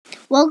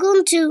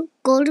Welcome to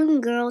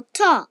Golden Girl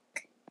Talk.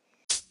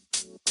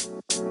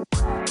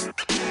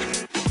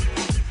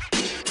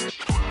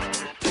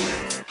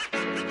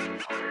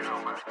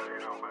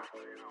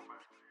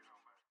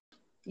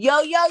 Yo,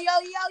 yo, yo,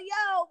 yo,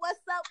 yo.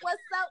 What's up?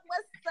 What's up?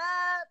 What's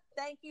up?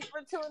 Thank you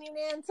for tuning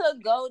in to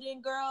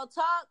Golden Girl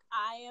Talk.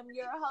 I am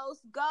your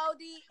host,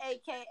 Goldie,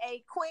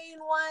 aka Queen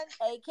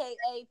One,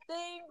 aka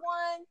Thing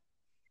One.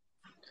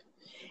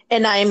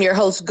 And I am your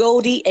host,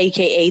 Goldie,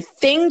 aka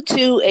Thing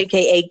 2,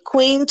 aka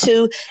Queen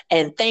 2.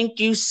 And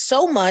thank you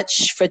so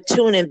much for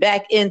tuning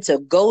back into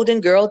Golden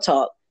Girl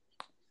Talk.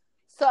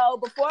 So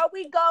before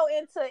we go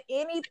into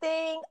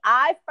anything,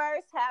 I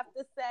first have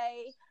to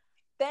say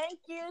thank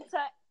you to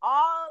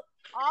all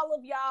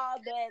of y'all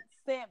that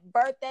sent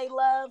birthday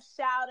love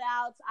shout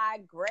outs.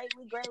 I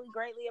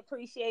greatly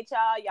appreciate y'all.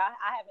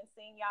 I haven't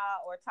seen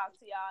y'all or talked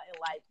to y'all in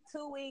like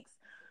 2 weeks.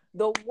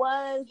 The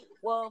ones,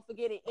 well,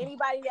 forget it.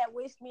 Anybody that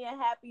wished me a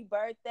happy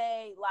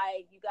birthday,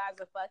 like, you guys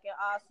are fucking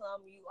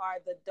awesome. You are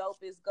the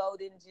dopest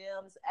golden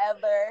gems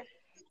ever.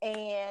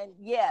 And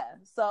yeah,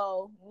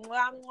 so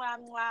mwah, mwah,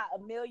 mwah, a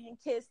million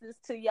kisses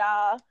to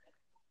y'all.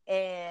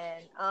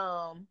 And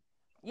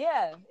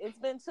yeah, it's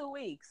been 2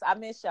 weeks. I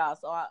miss y'all,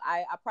 so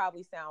I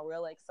probably sound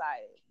real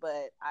excited,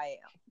 but I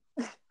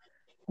am.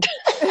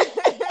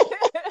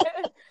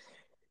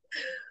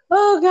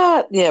 Oh,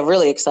 God. Yeah,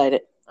 really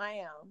excited. I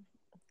am.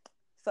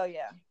 So,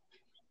 yeah.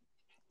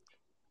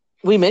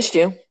 We missed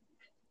you.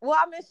 Well,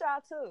 I miss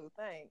y'all, too.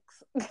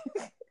 Thanks.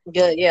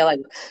 Good. Yeah, like,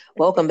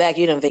 welcome back.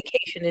 You done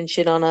vacation and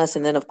shit on us.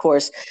 And then, of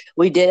course,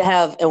 we did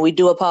have, and we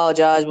do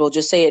apologize. We'll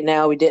just say it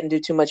now. We didn't do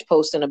too much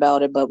posting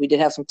about it, but we did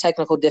have some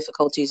technical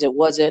difficulties. It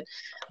wasn't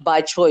by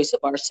choice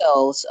of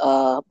ourselves.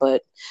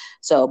 But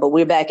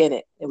we're back in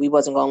it. And we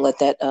wasn't going to let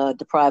that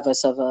deprive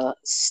us of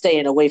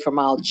staying away from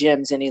our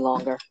gyms any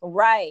longer.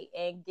 Right.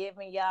 And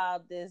giving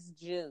y'all this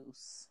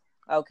juice.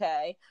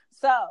 Okay.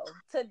 So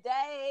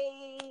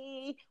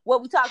today,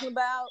 what we talking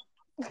about?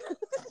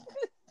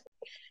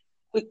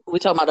 We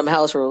talking about them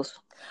house rules.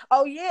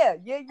 Oh, yeah.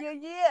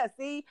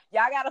 See,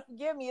 y'all got to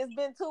forgive me. It's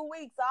been 2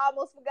 weeks. I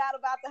almost forgot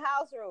about the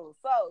house rules.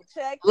 So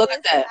check this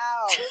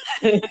out.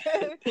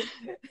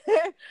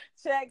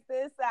 Check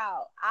this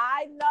out.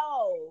 I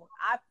know.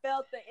 I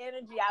felt the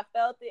energy. I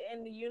felt it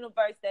in the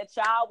universe that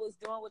y'all was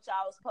doing what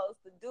y'all was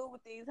supposed to do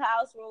with these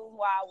house rules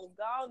while I was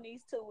gone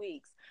these 2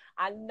 weeks.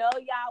 I know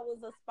y'all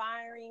was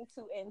aspiring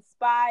to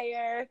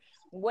inspire,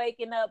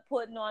 waking up,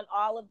 putting on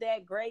all of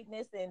that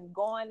greatness and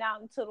going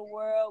out into the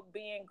world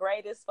being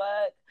great as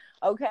fuck.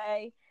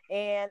 Okay.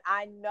 And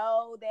I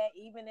know that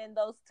even in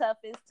those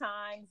toughest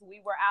times,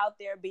 we were out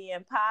there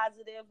being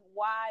positive.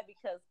 Why?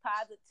 Because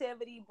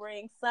positivity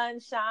brings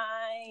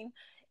sunshine.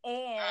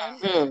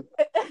 And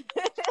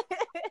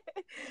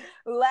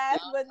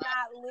last but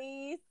not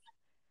least,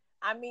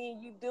 I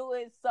mean, you do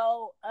it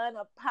so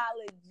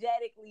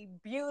unapologetically,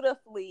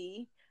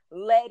 beautifully,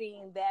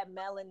 letting that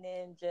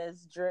melanin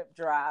just drip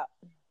drop.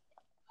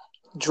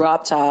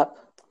 Drop top.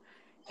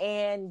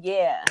 And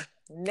yeah,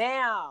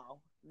 now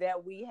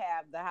that we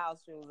have the house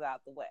rules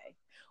out the way,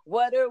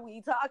 what are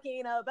we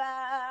talking about?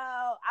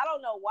 I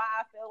don't know why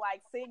I feel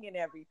like singing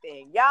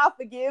everything. Y'all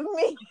forgive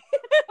me.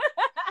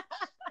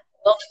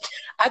 Well,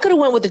 I could have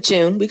went with the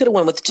tune. We could have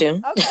went with the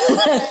tune.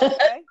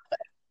 Okay.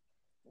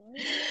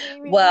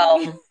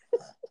 Well,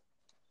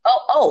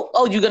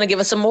 you're going to give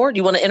us some more? Do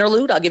you want an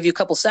interlude? I'll give you a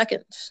couple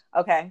seconds.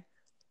 Okay.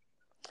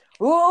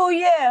 Oh,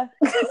 yeah.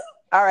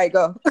 All right,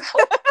 go.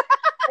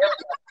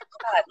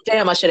 God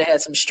damn, I should have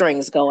had some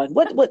strings going.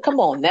 What? Come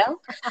on now.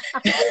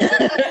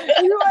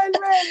 You ain't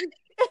ready.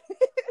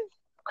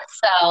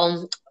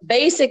 So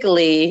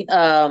basically,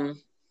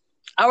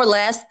 our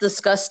last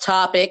discussed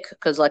topic,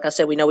 because like I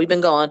said, we know we've been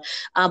gone,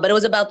 but it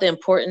was about the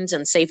importance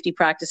and safety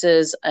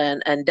practices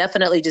and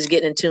definitely just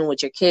getting in tune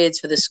with your kids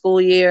for the school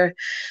year.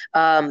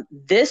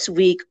 This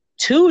week,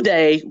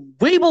 today,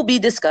 we will be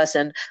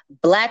discussing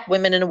Black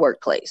women in the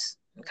workplace.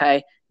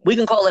 Okay. We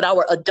can call it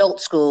our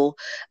adult school,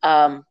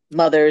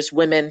 mothers,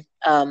 women.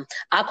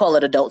 I call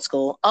it adult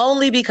school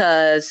only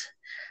because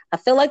I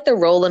feel like the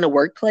role in the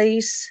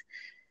workplace,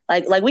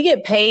 like we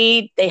get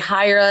paid, they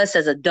hire us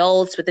as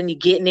adults, but then you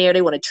get in there,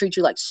 they want to treat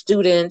you like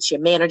students.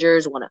 Your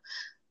managers want to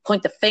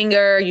point the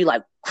finger, you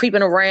like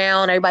creeping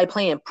around, everybody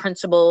playing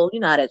principal. You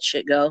know how that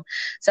shit go.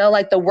 So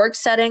like the work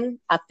setting,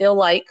 I feel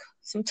like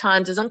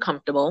sometimes is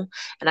uncomfortable.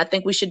 And I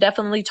think we should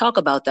definitely talk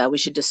about that. We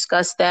should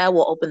discuss that.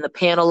 We'll open the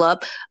panel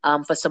up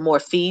for some more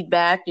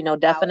feedback,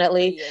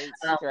 definitely.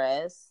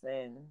 Stress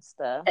and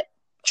stuff.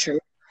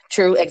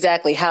 True.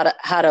 Exactly. How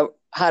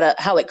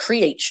it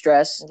creates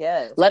stress.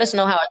 Yes. Let us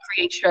know how it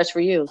creates stress for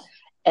you.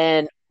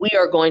 And we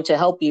are going to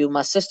help you.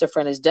 My sister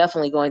friend is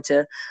definitely going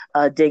to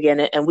dig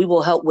in it, and we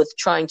will help with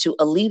trying to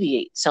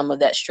alleviate some of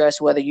that stress,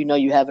 whether you know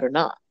you have it or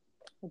not.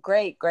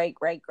 Great.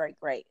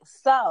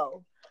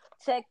 So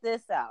check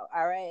this out.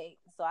 All right.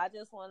 So I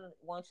just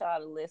want y'all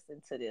to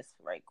listen to this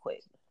right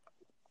quick.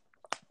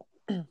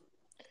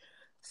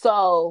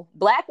 So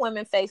Black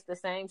women face the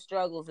same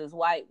struggles as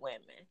white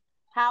women.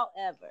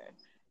 However,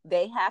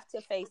 They have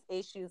to face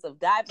issues of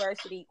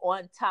diversity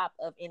on top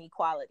of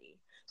inequality.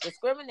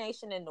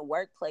 Discrimination in the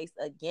workplace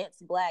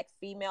against Black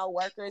female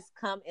workers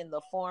come in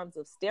the forms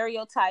of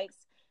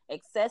stereotypes,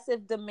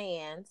 excessive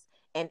demands,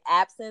 an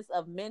absence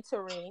of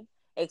mentoring,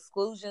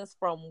 exclusions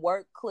from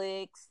work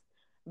cliques,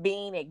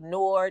 being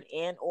ignored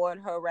and or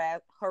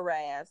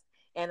harassed,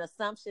 and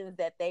assumptions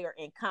that they are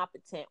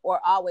incompetent or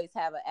always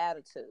have an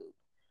attitude.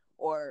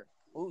 Or,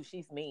 ooh,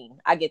 she's mean.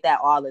 I get that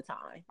all the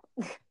time.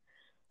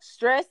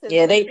 Stress is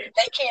they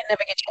can't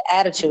never get your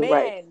attitude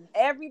right.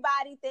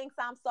 Everybody thinks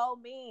I'm so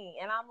mean,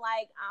 and I'm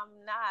like,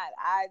 I'm not.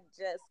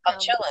 I'm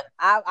chilling.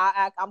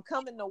 I'm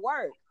coming to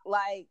work.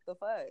 Like, the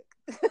fuck.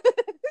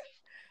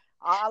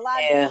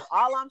 Yeah.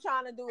 All I'm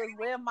trying to do is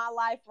live my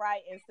life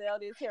right and sell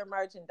this here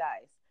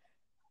merchandise.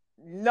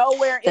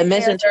 Nowhere in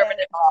there said,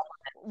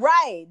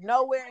 right.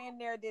 Nowhere in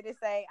there did it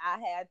say I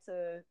had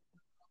to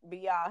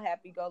be all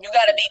happy go lucky.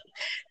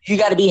 You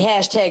gotta be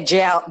hashtag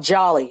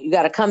jolly. You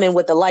gotta come in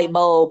with the light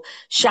bulb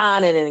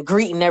shining and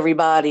greeting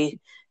everybody.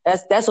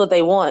 That's what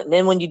they want. And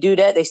then when you do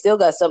that, they still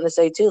got something to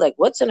say too. Like,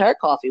 what's in her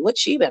coffee? What's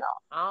she been on?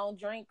 I don't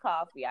drink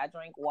coffee. I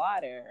drink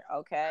water.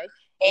 Okay.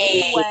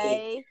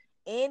 Hey.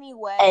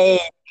 Anyway.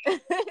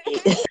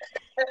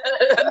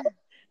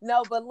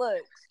 No, but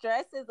look,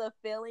 stress is a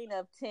feeling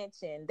of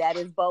tension that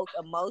is both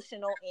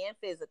emotional and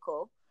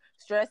physical.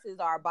 Stress is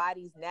our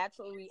body's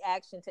natural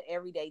reaction to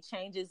everyday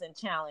changes and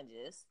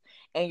challenges,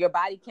 and your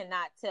body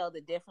cannot tell the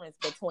difference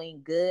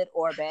between good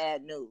or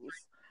bad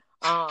news.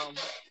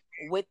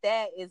 With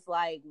that, it's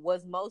like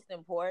what's most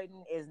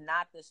important is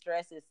not the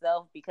stress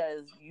itself,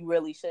 because you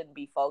really shouldn't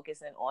be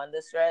focusing on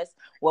the stress.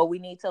 What we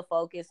need to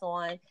focus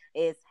on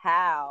is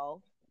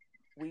how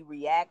we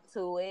react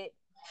to it,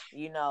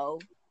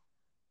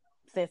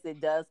 since it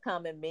does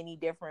come in many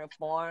different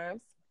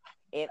forms.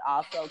 It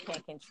also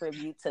can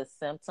contribute to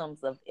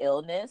symptoms of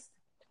illness.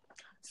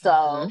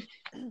 So,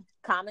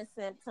 common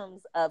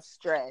symptoms of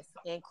stress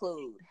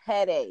include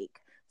headache,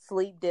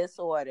 sleep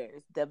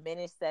disorders,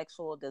 diminished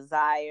sexual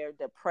desire,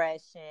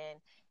 depression,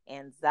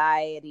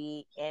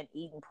 anxiety, and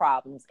eating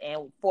problems.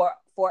 And for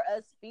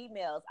us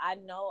females, I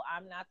know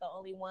I'm not the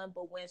only one,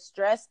 but when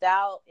stressed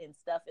out and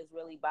stuff is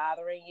really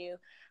bothering you,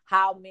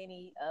 how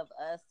many of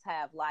us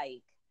have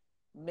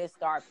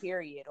missed our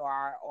period, or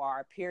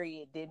our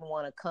period didn't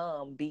want to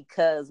come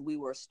because we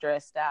were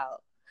stressed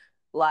out?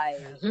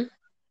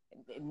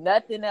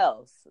 Nothing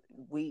else.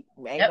 We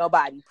ain't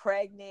nobody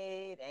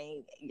pregnant,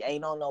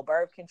 ain't on no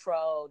birth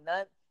control,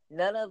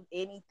 none of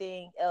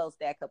anything else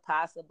that could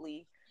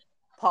possibly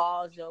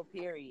pause your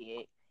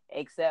period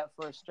except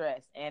for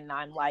stress. And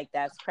I'm like,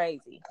 that's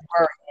crazy.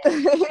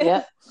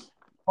 Yeah.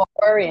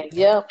 Worrying.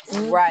 Yeah.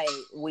 Right.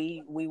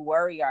 We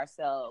worry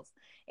ourselves,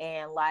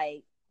 and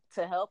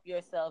to help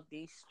yourself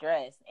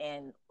de-stress.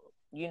 And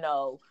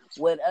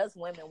with us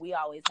women, we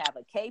always have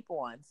a cape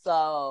on,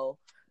 so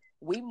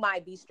we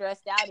might be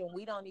stressed out and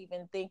we don't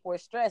even think we're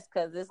stressed,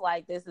 because it's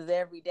like this is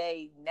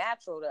everyday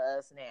natural to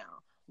us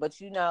now. But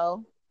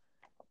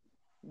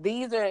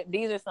these are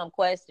some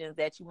questions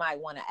that you might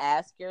want to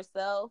ask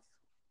yourself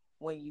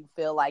when you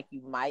feel like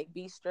you might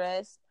be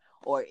stressed,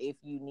 or if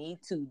you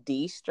need to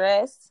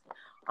de-stress.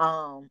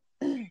 At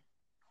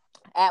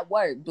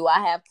work, do I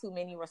have too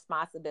many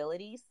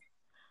responsibilities?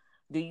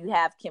 Do you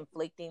have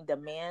conflicting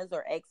demands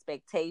or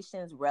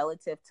expectations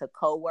relative to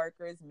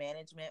coworkers,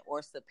 management,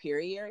 or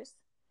superiors?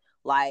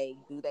 Like,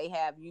 do they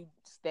have you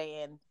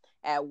staying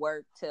at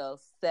work till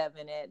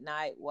 7 at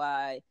night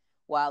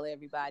while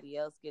everybody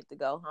else get to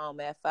go home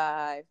at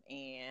 5,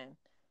 and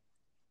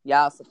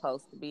y'all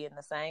supposed to be in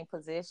the same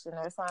position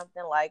or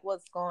something? Like,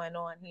 what's going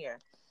on here?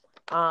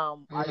 Are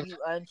you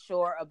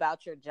unsure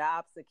about your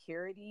job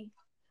security?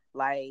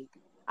 Like,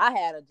 I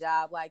had a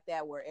job like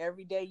that where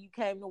every day you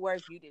came to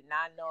work, you did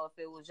not know if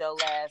it was your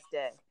last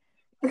day.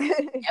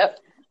 Yep.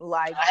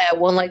 I had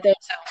one like that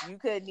too. You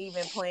couldn't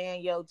even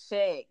plan your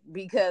check,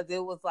 because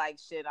it was like,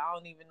 shit, I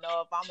don't even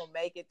know if I'm gonna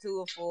make it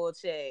to a full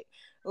check.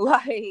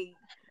 Like,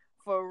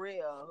 for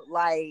real.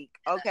 Like,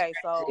 okay,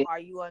 so are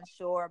you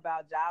unsure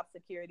about job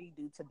security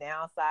due to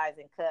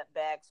downsizing,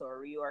 cutbacks, or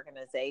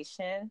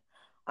reorganization?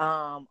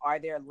 Are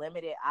there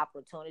limited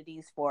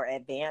opportunities for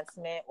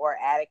advancement or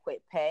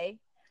adequate pay?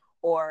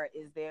 Or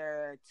is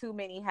there too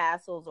many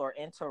hassles or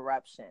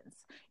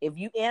interruptions? If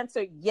you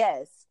answer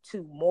yes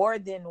to more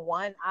than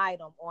one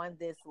item on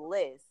this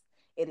list,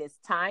 it is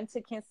time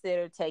to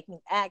consider taking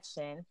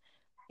action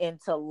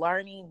into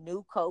learning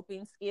new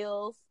coping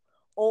skills,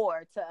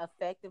 or to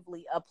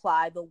effectively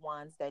apply the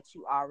ones that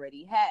you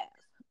already have.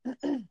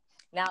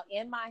 Now,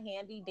 in my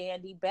handy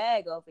dandy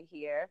bag over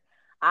here,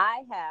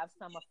 I have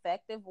some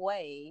effective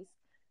ways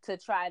to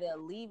try to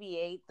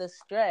alleviate the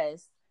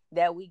stress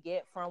that we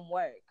get from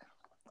work.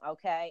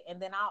 Okay.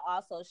 And then I'll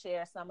also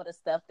share some of the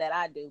stuff that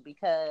I do,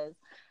 because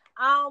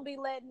I don't be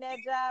letting that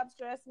job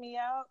stress me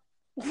out.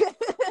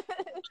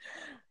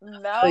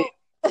 No.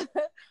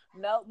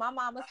 No, my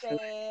mama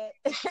said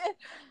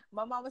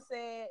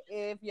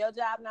if your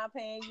job not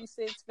paying you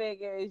 6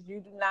 figures, you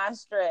do not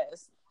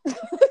stress.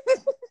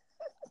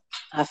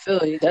 I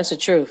feel you. That's the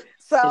truth.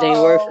 It ain't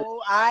worth it. So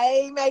I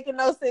ain't making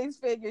no 6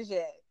 figures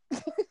yet.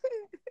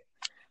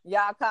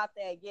 Y'all caught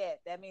that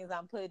yet? That means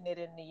I'm putting it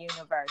in the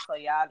universe. So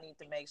y'all need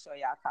to make sure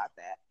y'all caught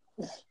that.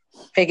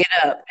 Pick it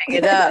up. Pick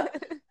it up.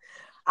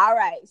 All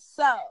right.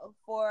 So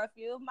for a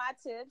few of my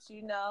tips,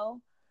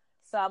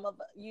 some of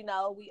we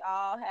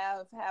all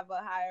have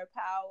a higher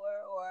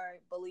power or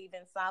believe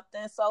in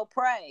something. So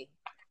pray.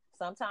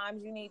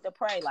 Sometimes you need to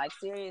pray. Like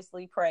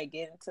seriously pray.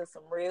 Get into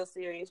some real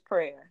serious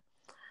prayer.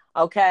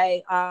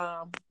 Okay.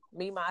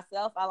 Me,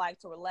 myself, I like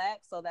to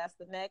relax. So that's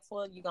the next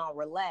one. You're going to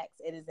relax.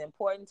 It is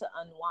important to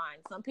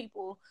unwind. Some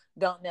people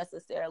don't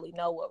necessarily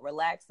know what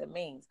relaxing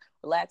means.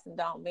 Relaxing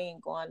don't mean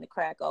going to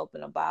crack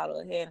open a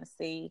bottle of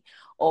Hennessy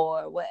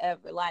or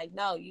whatever. Like,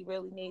 no, you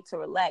really need to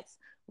relax.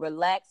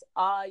 Relax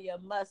all your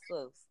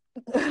muscles.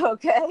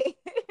 Okay?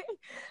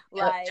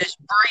 Like, just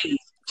breathe.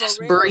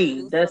 Just real,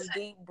 breathe. Do some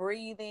deep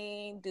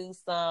breathing. Do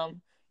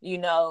some,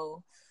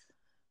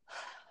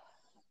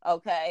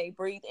 okay,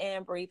 breathe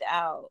in, breathe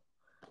out.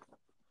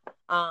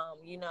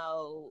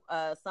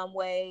 Some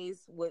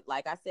ways with,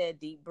 like I said,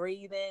 deep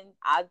breathing.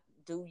 I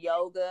do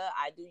yoga.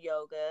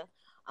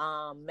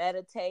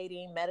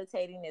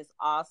 Meditating is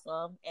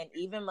awesome. And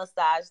even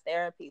massage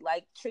therapy.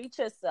 Like, treat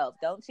yourself.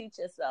 Don't cheat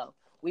yourself.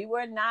 We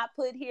were not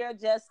put here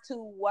just to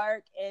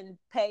work and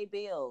pay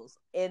bills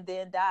and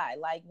then die.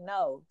 Like,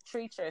 no,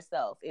 treat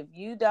yourself. If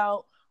you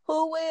don't,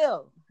 who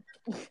will?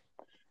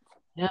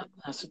 Yep,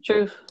 that's the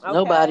truth. Okay.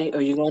 Nobody,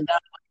 or you're going to die.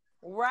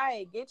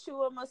 Right. Get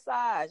you a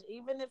massage,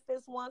 even if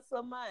it's once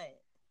a month.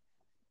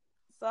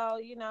 So,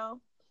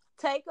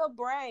 take a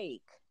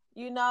break.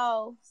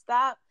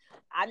 Stop.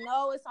 I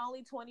know it's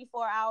only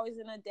 24 hours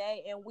in a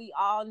day and we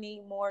all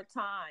need more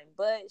time,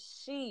 but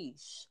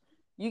sheesh,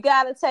 you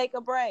got to take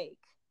a break.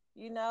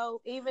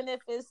 Even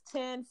if it's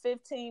 10,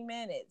 15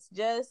 minutes,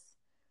 just,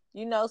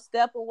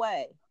 step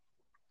away,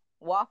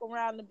 walk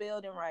around the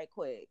building right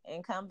quick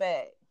and come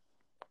back.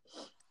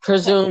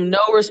 Presume no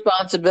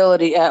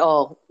responsibility at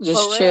all.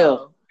 Just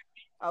chill.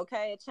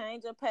 Okay, a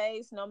change of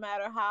pace, no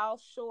matter how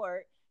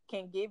short,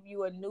 can give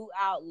you a new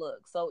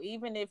outlook. So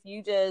even if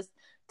you just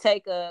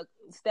take a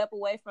step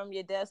away from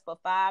your desk for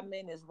 5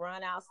 minutes,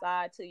 run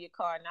outside to your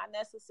car, not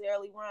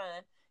necessarily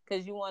run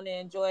because you want to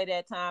enjoy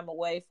that time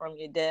away from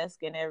your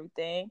desk and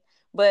everything,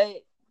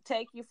 but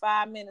take you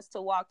 5 minutes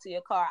to walk to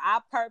your car. I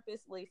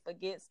purposely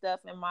forget stuff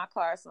in my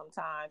car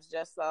sometimes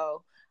just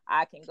so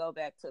I can go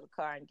back to the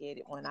car and get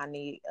it when I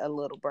need a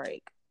little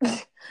break.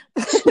 Okay.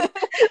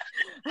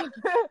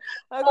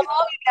 I'll be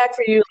back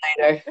for you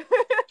later.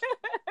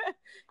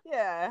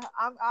 Yeah,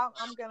 I'm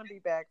gonna be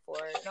back for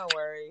it. No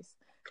worries.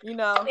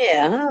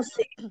 Yeah, I'll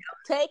see.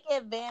 Take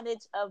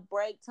advantage of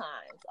break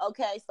times.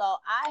 Okay, so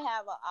I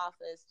have an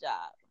office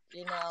job.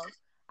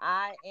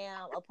 I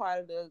am a part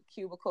of the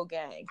cubicle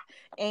gang,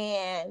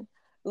 and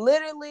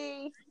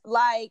literally,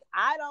 like,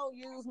 I don't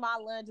use my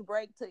lunch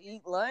break to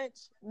eat lunch.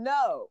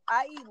 No,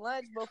 I eat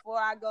lunch before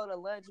I go to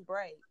lunch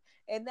break.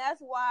 And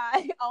that's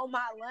why on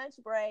my lunch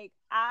break,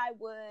 I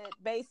would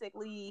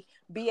basically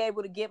be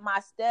able to get my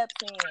steps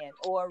in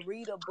or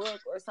read a book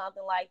or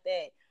something like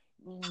that.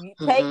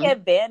 Take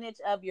advantage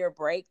of your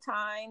break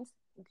times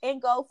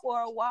and go for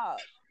a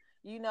walk.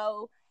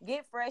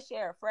 Get fresh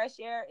air. Fresh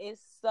air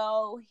is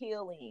so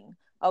healing.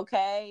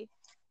 Okay.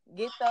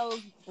 Get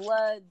those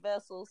blood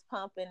vessels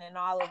pumping and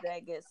all of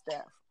that good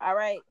stuff. All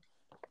right.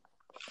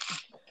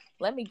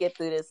 Let me get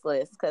through this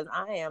list because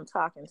I am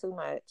talking too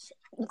much.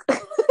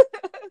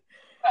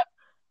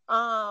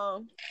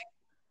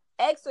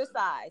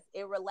 Exercise.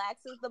 It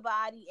relaxes the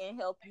body and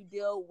help you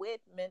deal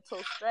with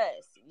mental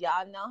stress.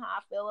 Y'all know how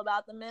I feel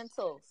about the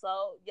mental.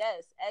 So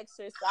yes,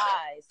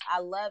 exercise. I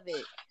love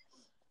it.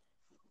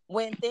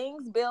 When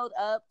things build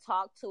up,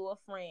 talk to a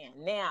friend.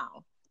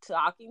 Now,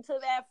 talking to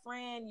that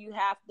friend, you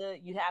have to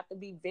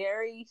be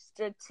very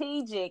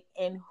strategic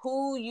in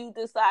who you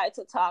decide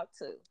to talk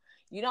to.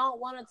 You don't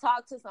want to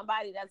talk to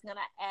somebody that's going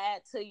to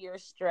add to your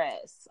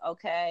stress,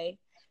 okay?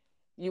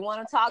 You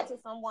want to talk to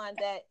someone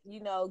that,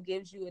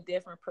 gives you a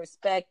different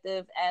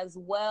perspective, as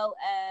well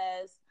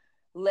as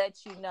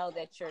let you know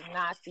that you're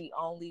not the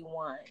only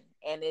one.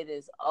 And it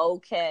is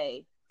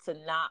okay to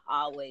not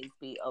always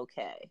be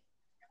okay.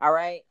 All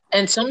right?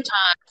 And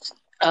sometimes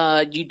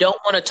you don't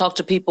want to talk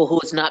to people who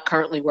is not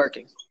currently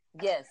working.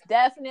 Yes,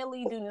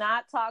 definitely do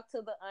not talk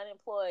to the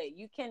unemployed.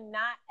 You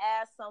cannot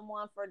ask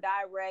someone for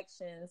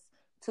directions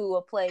to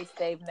a place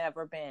they've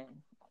never been.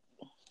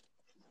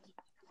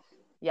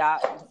 Y'all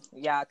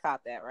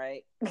caught that,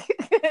 right?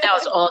 That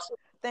was awesome.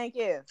 Thank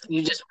you.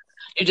 You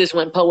just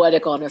went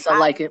poetic on us. I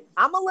like it.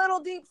 I'm a little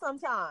deep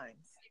sometimes.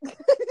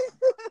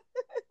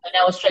 And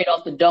that was straight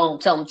off the dome.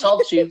 Tell them,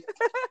 talk to you.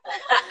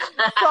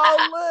 So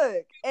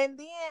look, and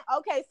then,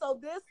 okay, so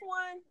this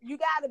one, you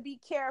got to be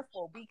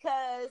careful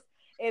because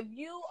if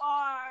you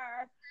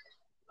are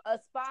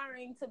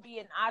aspiring to be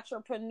an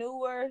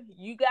entrepreneur,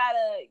 you got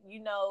to,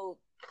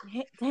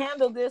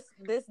 handle this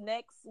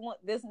next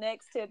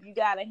tip. You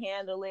got to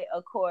handle it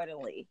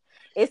accordingly.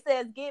 It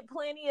says get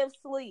plenty of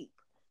sleep.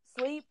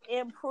 Sleep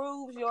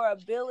improves your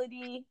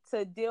ability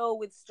to deal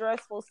with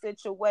stressful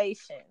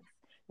situations.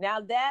 Now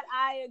that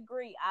I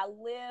agree, I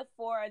live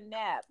for a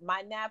nap.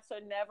 My naps are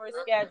never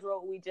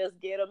scheduled. We just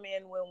get them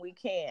in when we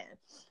can.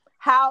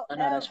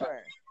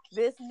 However,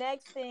 this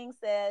next thing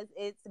says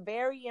it's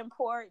very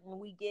important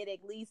we get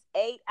at least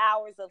 8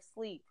 hours of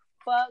sleep.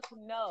 Fuck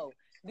no.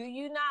 Do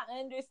you not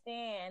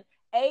understand?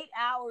 8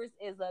 hours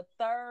is a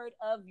third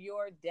of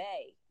your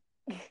day.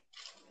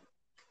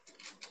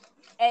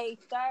 A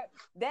third.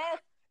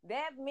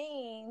 That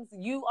means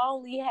you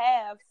only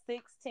have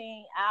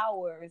 16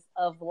 hours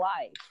of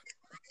life.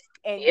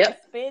 And you're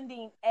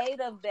spending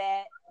 8 of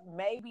that,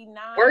 maybe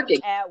 9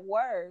 working at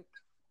work.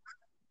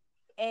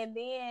 And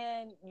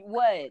then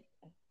what?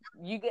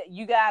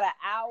 You got an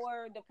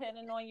hour,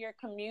 depending on your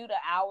commute, an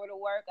hour to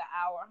work, an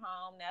hour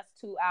home. That's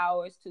 2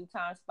 hours. 2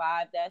 times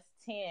 5, that's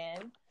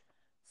 10.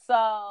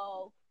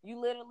 So you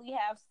literally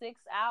have 6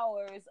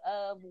 hours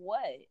of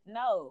what?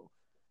 No.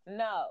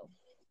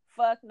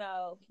 Fuck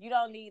no. You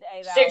don't need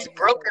 8 hours. 6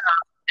 broken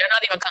up. They're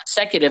not even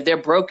consecutive. They're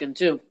broken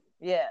too.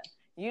 Yeah.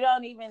 You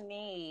don't even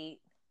need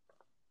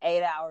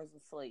 8 hours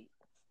of sleep.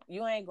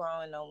 You ain't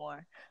growing no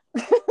more.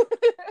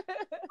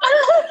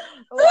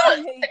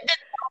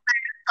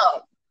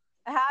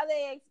 How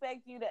they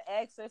expect you to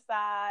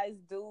exercise,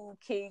 do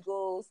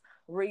Kegels,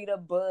 read a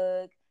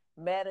book,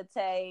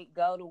 meditate,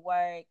 go to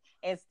work,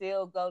 and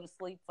still go to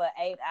sleep for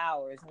 8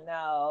 hours?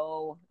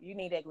 No, you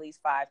need at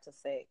least 5 to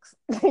 6.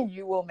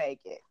 You will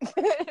make it.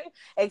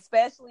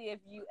 Especially if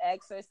you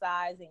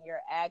exercise and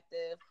you're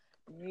active,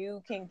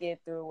 you can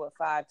get through with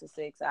 5 to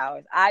 6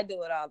 hours. I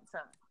do it all the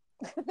time.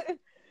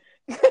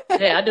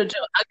 Yeah, I do too.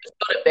 I just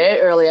go to bed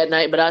early at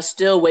night, but I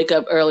still wake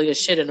up early as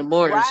shit in the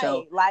morning. Right.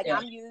 So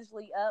I'm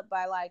usually up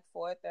by like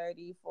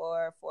 4:30,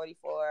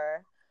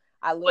 4:44.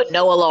 With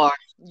no alarm.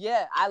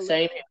 Yeah,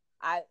 same here.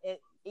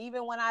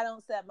 Even when I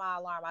don't set my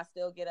alarm, I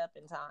still get up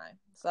in time.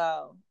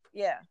 So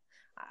yeah,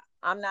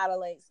 I'm not a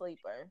late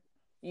sleeper.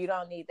 You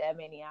don't need that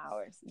many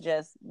hours.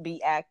 Just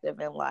be active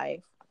in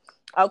life.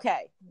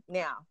 Okay,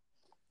 now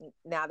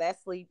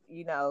that sleep,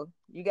 you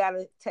got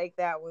to take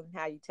that one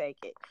how you take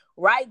it.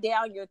 Write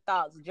down your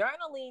thoughts.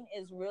 Journaling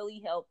is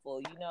really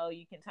helpful.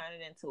 You can turn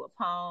it into a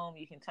poem.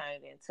 You can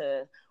turn it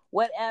into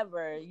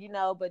whatever,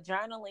 but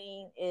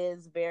journaling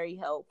is very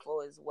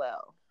helpful as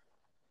well.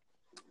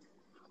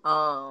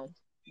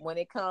 When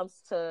it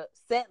comes to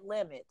set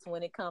limits,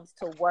 when it comes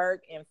to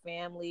work and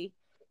family,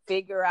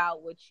 figure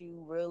out what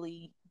you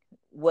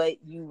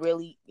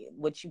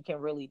can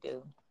really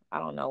do. I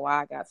don't know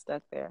why I got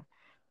stuck there.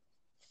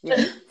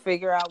 Yeah,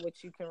 figure out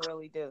what you can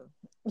really do.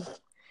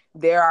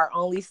 There are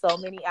only so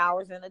many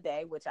hours in a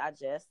day, which I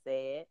just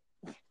said.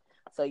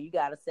 So you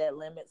got to set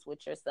limits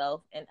with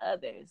yourself and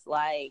others.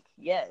 Like,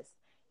 yes,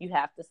 you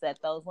have to set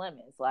those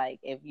limits. Like,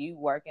 if you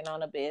working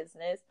on a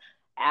business,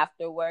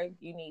 after work,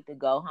 you need to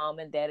go home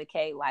and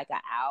dedicate like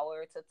an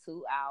hour to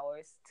 2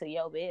 hours to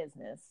your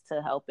business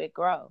to help it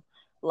grow.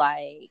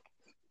 Like,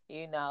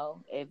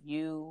 if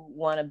you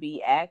want to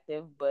be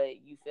active,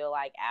 but you feel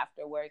like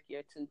after work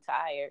you're too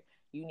tired,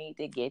 you need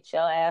to get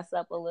your ass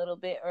up a little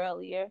bit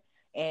earlier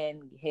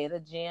and hit a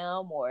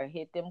gym or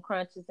hit them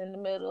crunches in the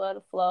middle of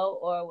the flow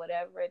or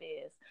whatever it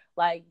is.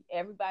 Like,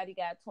 everybody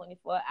got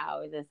 24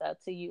 hours. It's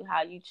up to you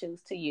how you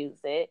choose to use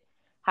it.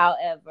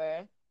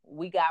 However,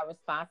 we got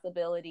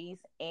responsibilities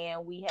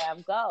and we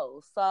have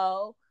goals.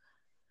 So,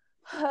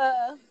 we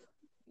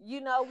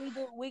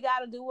got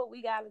to do what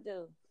we got to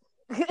do.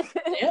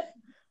 Yep.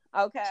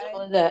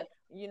 Okay.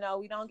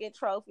 We don't get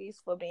trophies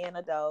for being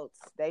adults.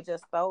 They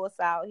just throw us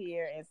out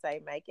here and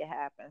say, make it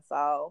happen.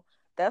 So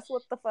that's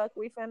what the fuck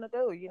we finna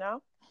do,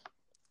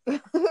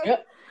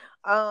 Yep.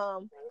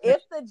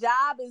 If the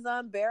job is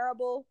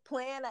unbearable,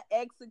 plan an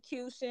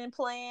execution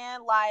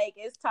plan. Like,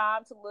 it's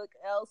time to look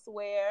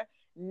elsewhere.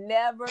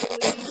 Never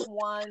leave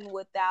one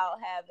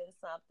without having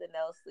something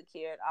else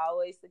secured.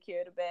 Always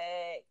secure the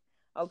bag.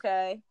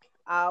 Okay?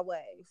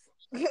 Always.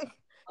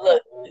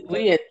 Look,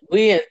 we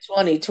in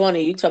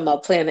 2020. You talking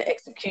about planning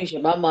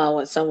execution? My mind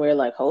went somewhere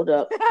like, hold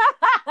up.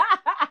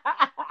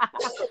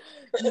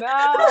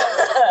 No.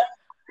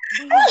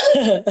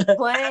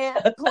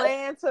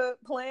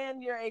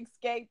 plan your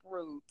escape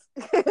route.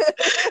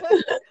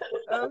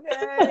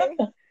 Okay.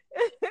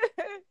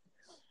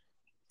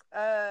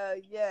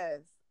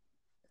 Yes.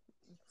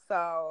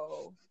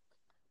 So,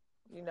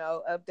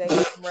 update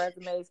some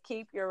resumes.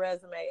 Keep your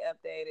resume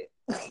updated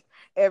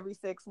every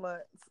 6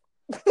 months.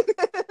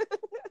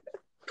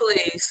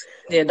 Please.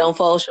 Yeah, don't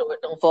fall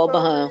short. Don't fall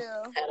behind.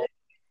 Have it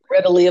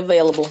readily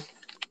available.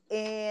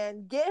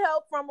 And get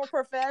help from a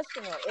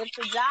professional. If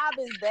the job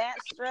is that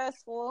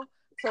stressful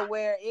to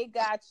where it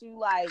got you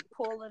like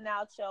pulling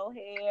out your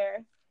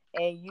hair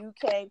and you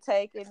can't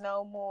take it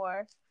no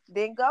more,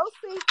 then go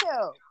seek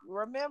help.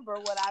 Remember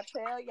what I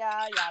tell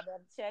y'all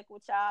better check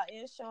with y'all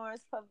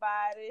insurance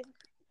provided.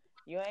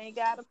 You ain't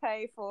got to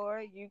pay for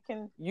it.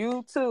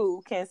 You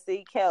too can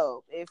seek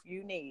help if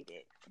you need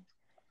it.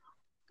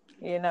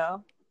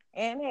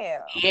 And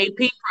hell,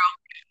 EAP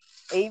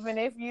even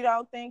if you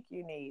don't think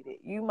you need it,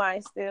 you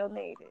might still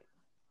need it.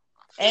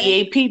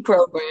 EAP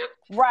program.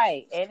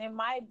 Right. And it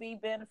might be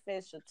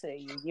beneficial to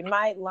you. You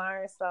might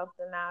learn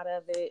something out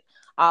of it,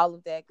 all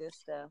of that good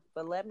stuff.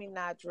 But let me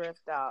not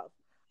drift off.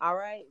 All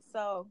right.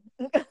 So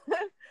keep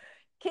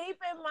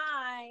in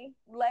mind,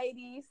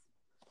 ladies,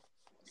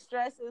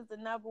 stress is the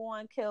number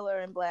one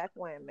killer in Black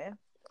women.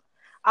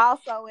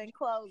 Also, in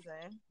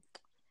closing,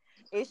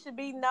 it should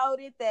be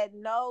noted that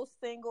no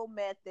single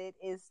method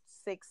is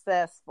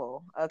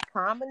successful. A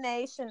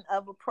combination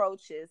of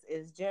approaches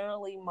is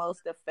generally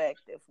most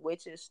effective,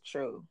 which is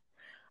true.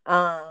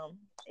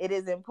 It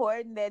is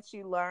important that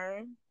you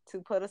learn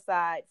to put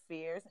aside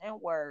fears and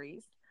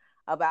worries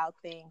about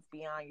things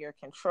beyond your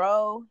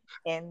control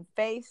and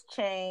face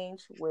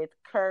change with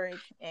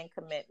courage and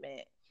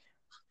commitment.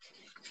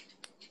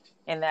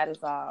 And that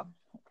is all.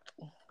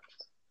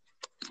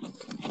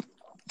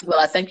 Well,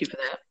 I thank you for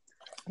that.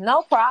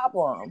 No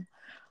problem.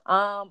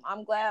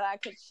 I'm glad I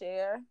could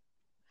share.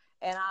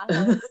 And I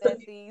hope that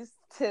these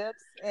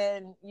tips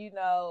and,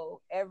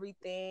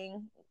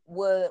 everything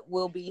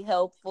will be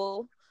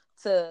helpful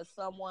to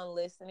someone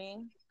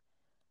listening,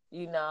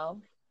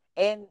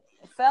 And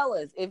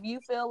fellas, if you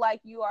feel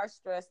like you are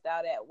stressed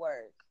out at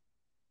work,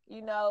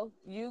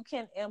 you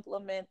can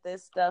implement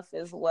this stuff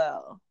as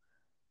well.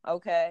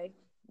 Okay?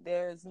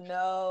 There's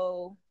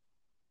no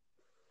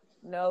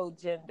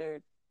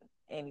gender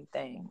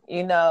anything.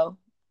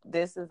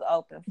 This is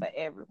open for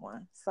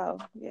everyone. So,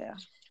 yeah.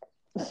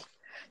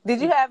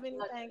 Did you have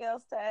anything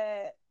else to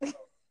add?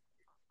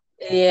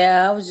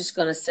 Yeah, I was just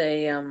gonna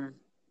say,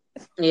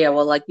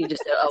 well, like you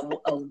just said,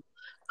 a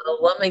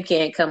woman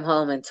can't come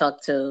home and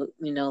talk to,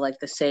 like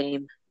the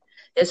same.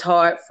 It's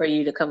hard for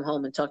you to come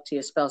home and talk to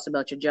your spouse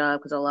about your job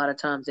because a lot of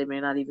times they may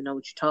not even know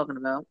what you're talking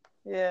about.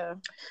 Yeah.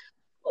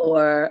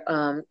 Or,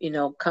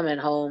 coming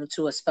home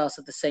to a spouse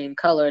of the same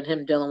color and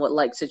him dealing with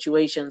like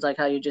situations like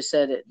how you just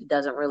said, it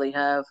doesn't really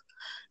have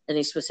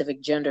any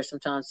specific gender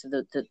sometimes to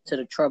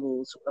the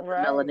troubles of the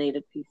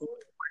melanated people in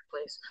the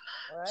workplace.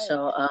 Right.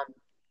 So,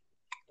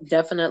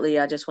 definitely,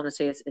 I just want to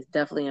say it's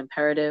definitely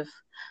imperative,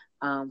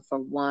 for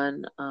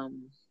one,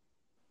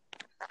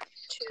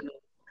 to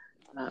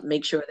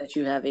make sure that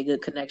you have a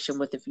good connection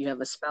with, if you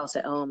have a spouse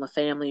at home, a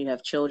family, you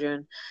have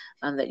children,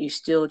 that you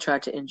still try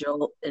to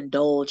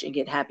indulge and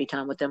get happy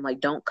time with them. Like,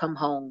 don't come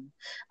home.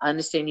 I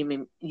understand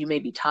you may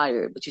be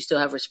tired, but you still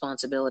have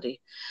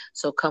responsibility.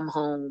 So come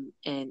home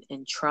and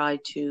try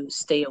to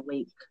stay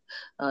awake.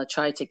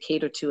 Try to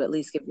cater to, at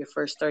least give your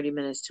first 30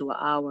 minutes to an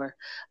hour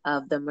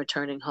of them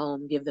returning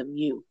home. Give them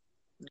you.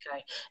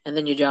 Okay. And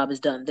then your job is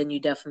done. Then you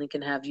definitely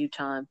can have you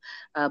time.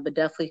 But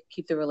definitely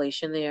keep the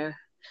relation there.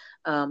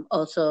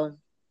 Also,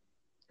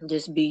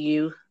 just be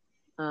you,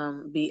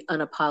 be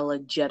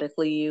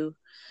unapologetically you.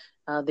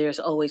 There's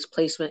always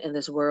placement in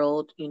this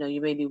world.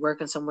 You may be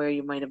working somewhere,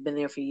 you might have been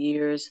there for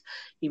years.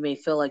 You may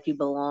feel like you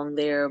belong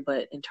there,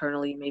 but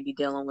internally you may be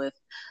dealing with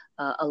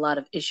a lot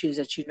of issues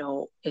that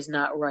is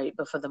not right.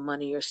 But for the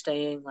money you're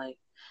staying, like,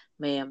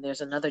 ma'am,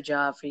 there's another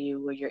job for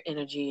you where your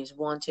energy is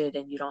wanted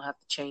and you don't have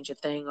to change a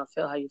thing or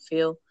feel how you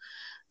feel.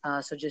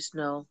 So just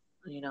know,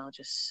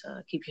 just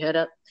keep your head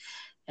up.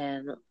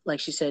 And like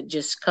she said,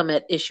 just come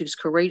at issues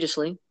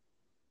courageously,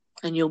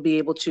 and you'll be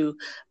able to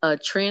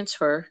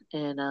transfer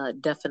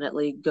and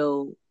definitely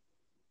go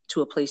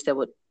to a place that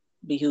would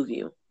behoove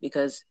you.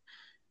 Because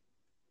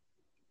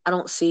I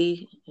don't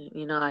see,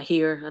 I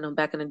know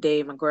back in the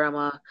day, my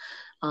grandma,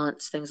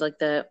 aunts, things like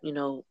that,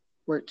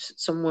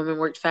 some women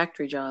worked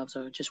factory jobs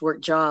or just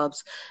worked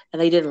jobs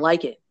and they didn't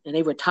like it and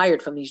they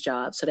retired from these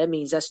jobs. So that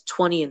means that's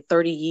 20 and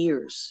 30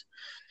 years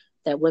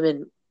that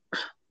women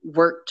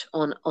worked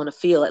on a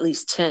field, at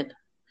least 10,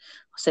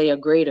 say or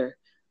greater,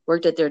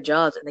 worked at their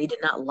jobs and they did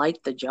not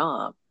like the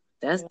job.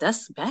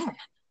 That's bad.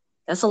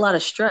 That's a lot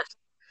of stress.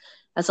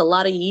 That's a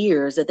lot of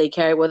years that they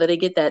carry, whether they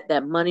get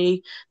that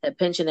money, that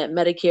pension, that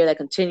Medicare, that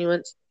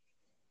continuance.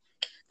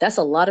 That's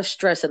a lot of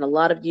stress and a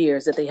lot of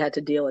years that they had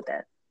to deal with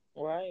that.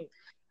 Right.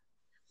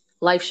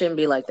 Life shouldn't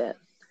be like that.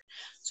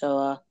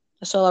 So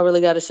that's all I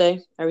really got to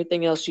say.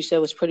 Everything else you said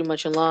was pretty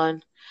much in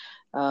line.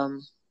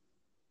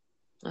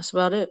 That's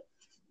about it.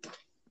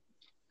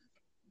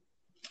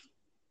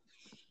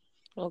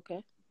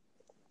 Okay.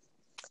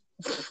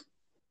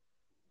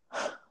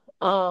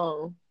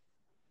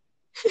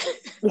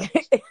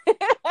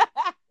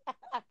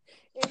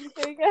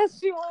 Anything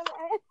else you want to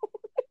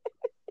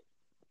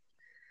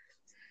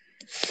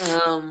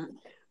add?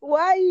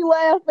 Why you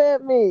laugh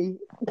at me?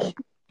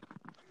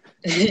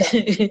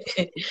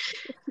 I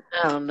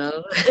don't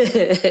know.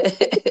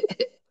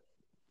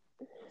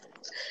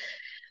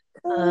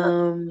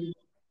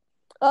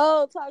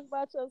 Talk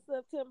about your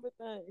September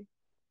thing.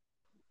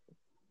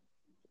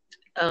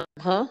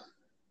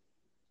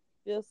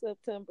 Your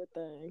September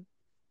thing.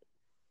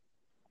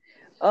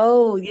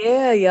 Oh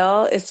yeah,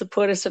 y'all! It's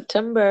Support of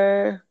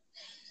September.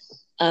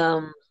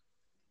 Okay,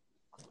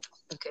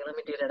 let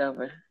me do that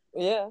over.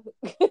 Yeah.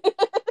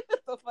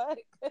 The fuck.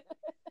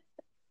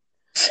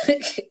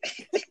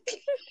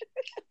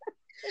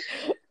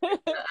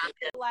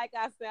 Like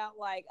I sound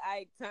like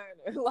Ike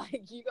Turner.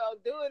 Like, you gonna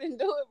do it and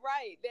do it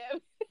right, damn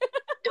it.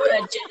 Do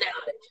it.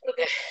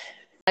 Okay.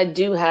 I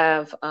do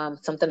have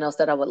something else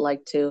that I would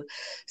like to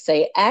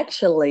say.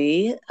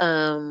 Actually,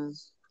 I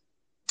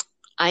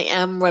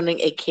am running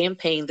a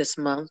campaign this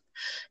month.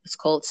 It's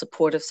called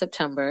Supportive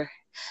September.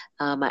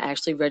 I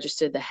actually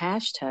registered the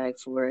hashtag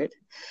for it.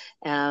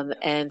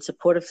 And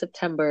Supportive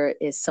September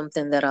is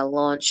something that I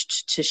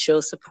launched to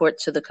show support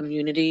to the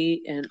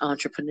community and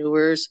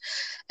entrepreneurs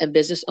and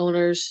business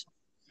owners,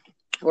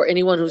 or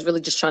anyone who's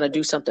really just trying to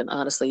do something.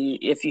 Honestly,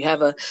 if you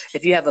have a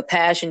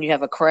passion, you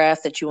have a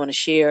craft that you want to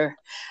share,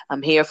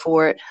 I'm here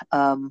for it.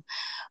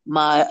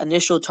 My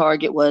initial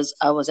target was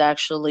I was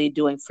actually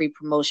doing free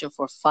promotion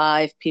for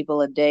 5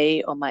 people a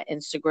day on my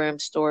Instagram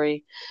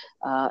story,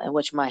 in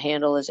which my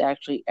handle is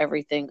actually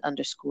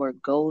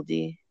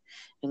everything_Goldie,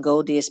 and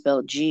Goldie is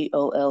spelled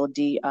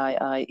Goldie.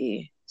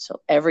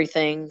 So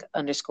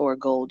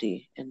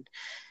everything_Goldie, and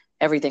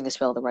everything is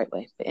spelled the right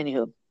way. But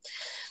anywho,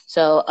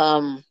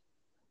 so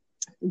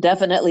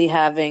definitely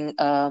having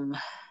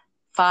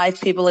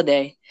 5 people a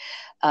day,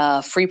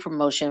 free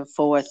promotion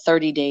for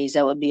 30 days.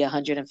 That would be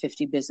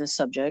 150 business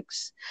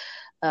subjects.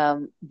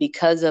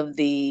 Because of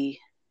the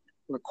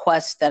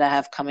requests that I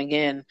have coming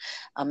in,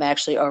 I'm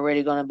actually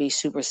already going to be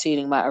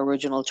superseding my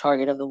original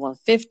target of the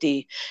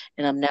 150,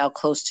 and I'm now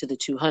close to the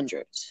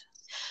 200.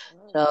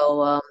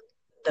 So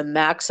the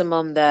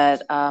maximum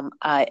that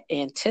I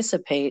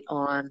anticipate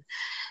on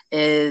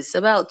is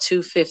about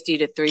 250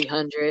 to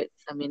 300.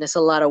 I mean, it's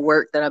a lot of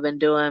work that I've been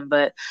doing,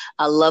 but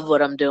I love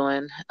what I'm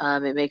doing.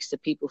 It makes the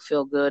people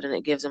feel good, and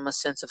it gives them a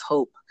sense of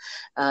hope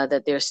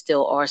that there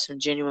still are some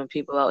genuine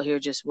people out here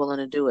just willing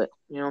to do it.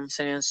 You know what I'm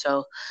saying?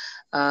 So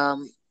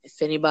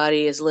if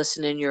anybody is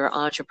listening, you're an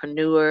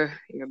entrepreneur,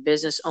 you're a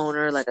business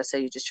owner, like I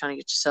said, you're just trying to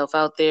get yourself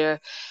out there,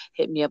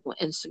 hit me up on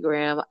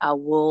Instagram. I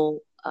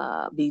will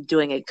be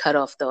doing a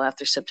cutoff, though,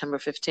 after September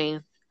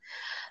 15th,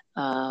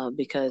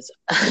 because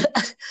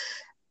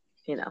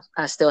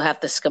I still have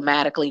to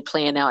schematically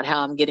plan out how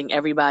I'm getting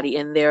everybody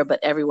in there,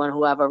 but everyone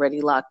who I've already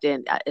locked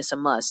in, it's a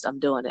must. I'm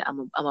doing it.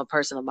 I'm a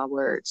person of my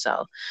word.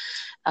 So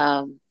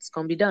it's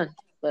going to be done,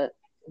 but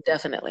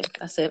definitely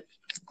that's it.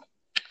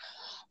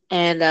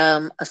 And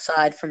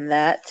aside from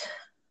that,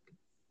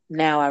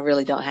 now I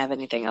really don't have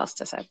anything else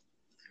to say.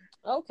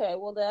 Okay,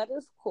 well, that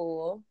is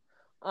cool.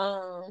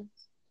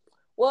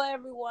 Well,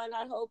 everyone,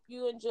 I hope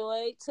you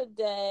enjoyed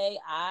today.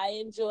 I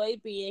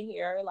enjoyed being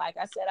here. Like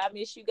I said, I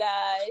miss you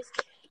guys.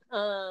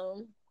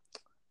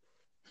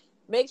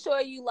 Make sure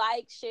you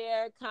like,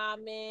 share,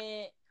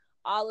 comment,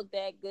 all of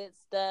that good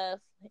stuff,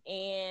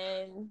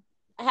 and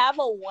have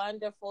a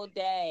wonderful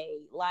day.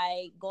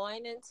 Like,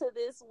 going into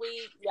this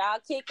week, y'all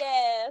kick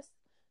ass.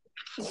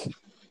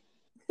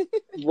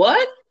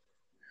 What?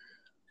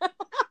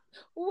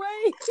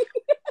 Wait.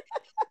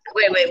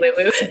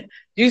 Wait.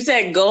 You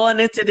said going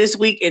into this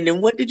week, and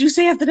then what did you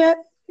say after that?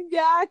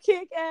 Y'all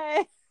kick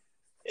ass.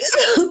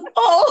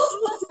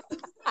 Oh.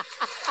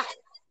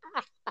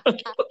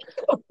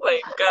 Oh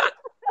my God.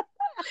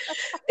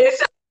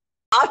 It's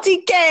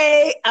Auntie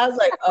K. I was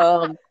like,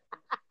 I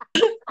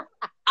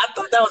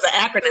thought that was an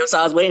acronym, so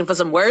I was waiting for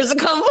some words to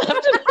come after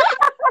that.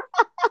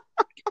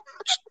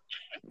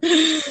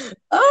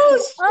 Oh,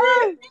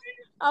 shit.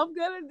 I'm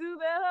gonna do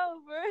that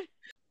over.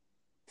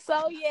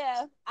 So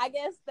yeah, I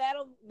guess that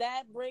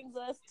brings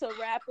us to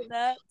wrapping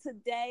up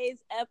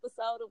today's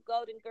episode of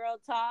Golden Girl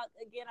Talk.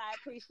 Again, I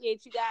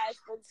appreciate you guys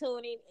for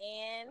tuning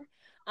in.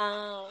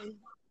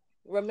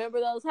 Remember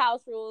those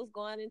house rules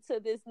going into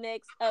this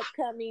next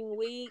upcoming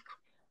week.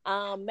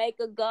 Make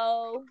a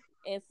go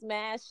and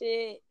smash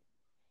it,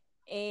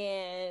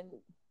 and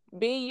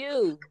be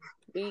you.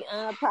 Be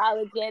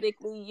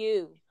unapologetically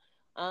you.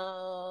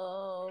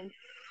 And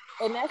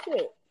that's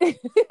it.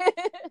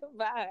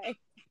 Bye.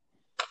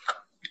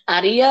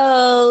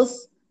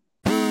 Adios.